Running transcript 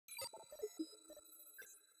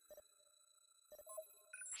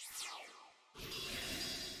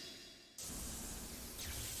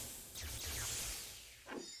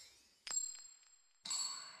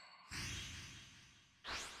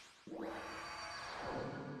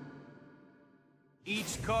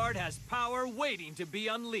Each card has power waiting to be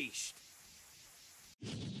unleashed.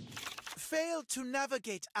 Failed to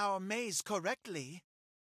navigate our maze correctly.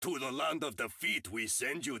 To the land of defeat we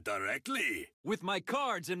send you directly. With my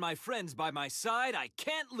cards and my friends by my side, I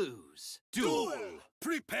can't lose. Duel!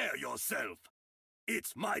 Prepare yourself.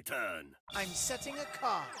 It's my turn. I'm setting a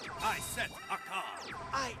card. I set a card.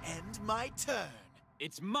 I end my turn.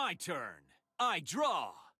 It's my turn. I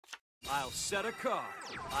draw. I'll set a card.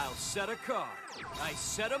 I'll set a card. I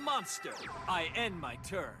set a monster. I end my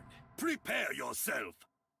turn. Prepare yourself.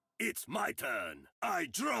 It's my turn. I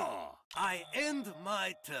draw. I end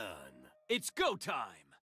my turn. It's go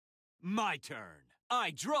time. My turn.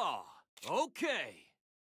 I draw. Okay.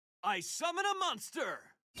 I summon a monster.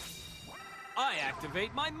 I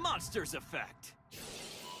activate my monster's effect.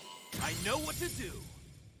 I know what to do.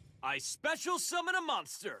 I special summon a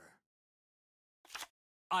monster.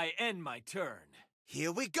 I end my turn.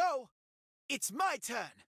 Here we go. It's my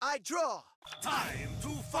turn. I draw. Time to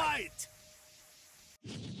fight!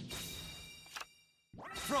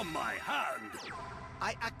 From my hand.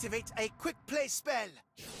 I activate a quick play spell.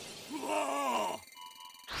 Whoa!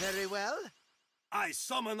 Very well. I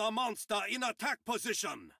summon a monster in attack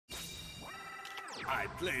position. I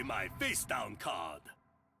play my face down card.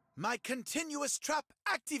 My continuous trap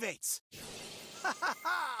activates. Ha ha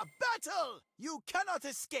ha! Battle! You cannot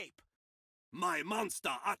escape. My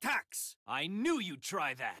monster attacks. I knew you'd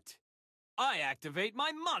try that. I activate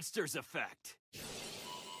my monster's effect.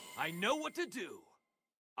 I know what to do.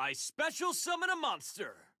 I special summon a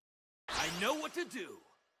monster. I know what to do.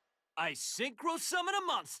 I synchro summon a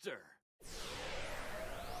monster.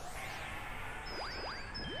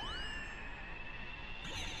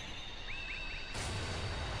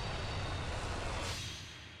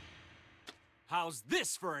 How's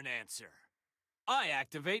this for an answer? I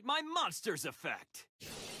activate my monster's effect.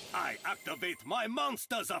 I activate my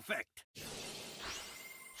monster's effect.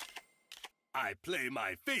 I play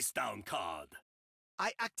my face down card.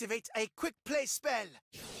 I activate a quick play spell.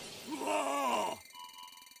 Whoa!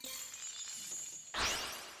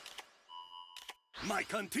 My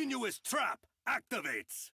continuous trap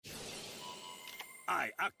activates.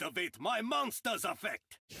 I activate my monster's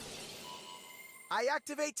effect. I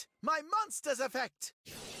activate my monster's effect.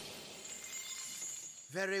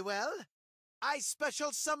 Very well. I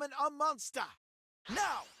special summon a monster.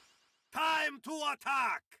 Now! Time to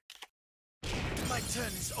attack! My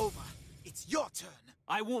turn is over. It's your turn.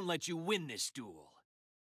 I won't let you win this duel.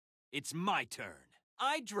 It's my turn.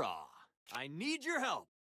 I draw. I need your help.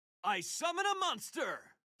 I summon a monster.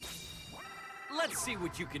 Let's see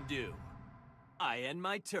what you can do. I end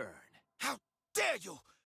my turn. How dare you!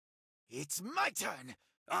 It's my turn.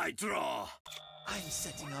 I draw. I'm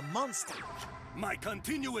setting a monster. My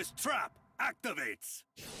continuous trap activates.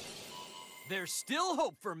 There's still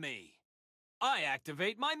hope for me. I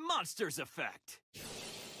activate my monster's effect.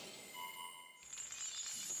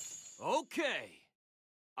 Okay.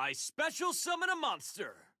 I special summon a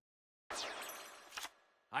monster.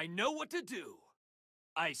 I know what to do.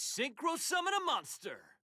 I synchro summon a monster.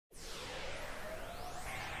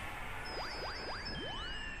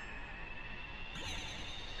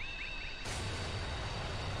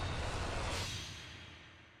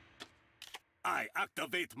 I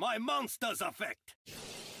activate my monster's effect.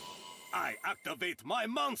 I activate my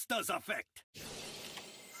monster's effect.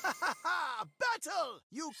 Ha ha ha! Battle!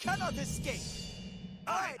 You cannot escape.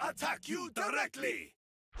 I attack you directly.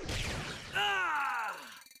 Ah!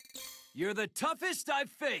 You're the toughest I've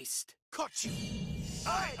faced. Caught you.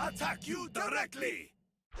 I attack you directly.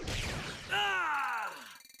 Ah!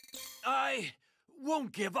 I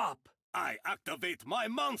won't give up. I activate my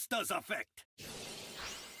monster's effect.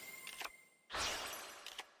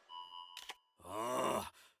 Oh,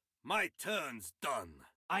 my turn's done.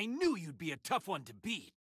 I knew you'd be a tough one to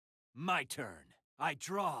beat. My turn. I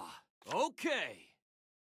draw. Okay.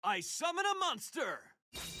 I summon a monster.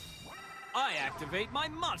 I activate my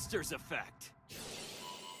monster's effect.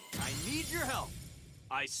 I need your help.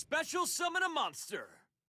 I special summon a monster.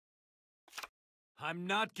 I'm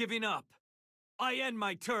not giving up. I end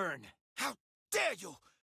my turn. How dare you!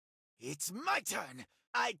 It's my turn.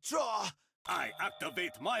 I draw. I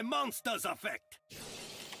activate my monster's effect.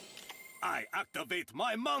 I activate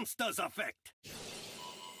my monster's effect.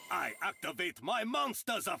 I activate my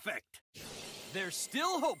monster's effect. There's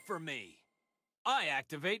still hope for me. I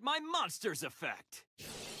activate my monster's effect.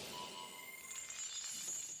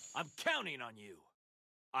 I'm counting on you.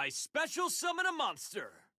 I special summon a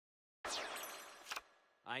monster.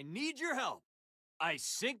 I need your help. I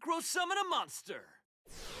synchro summon a monster.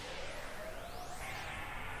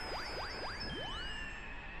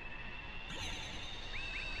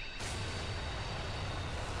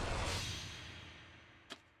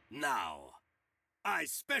 Now, I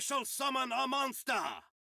special summon a monster!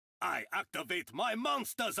 I activate my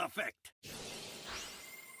monster's effect!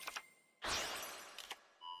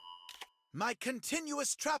 My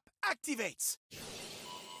continuous trap activates!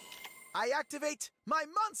 I activate my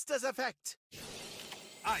monster's effect!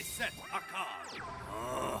 I set a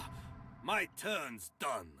card! My turn's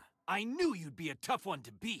done. I knew you'd be a tough one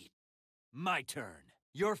to beat. My turn.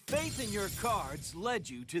 Your faith in your cards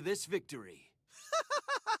led you to this victory.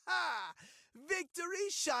 Victory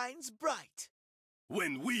shines bright!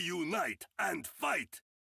 When we unite and fight!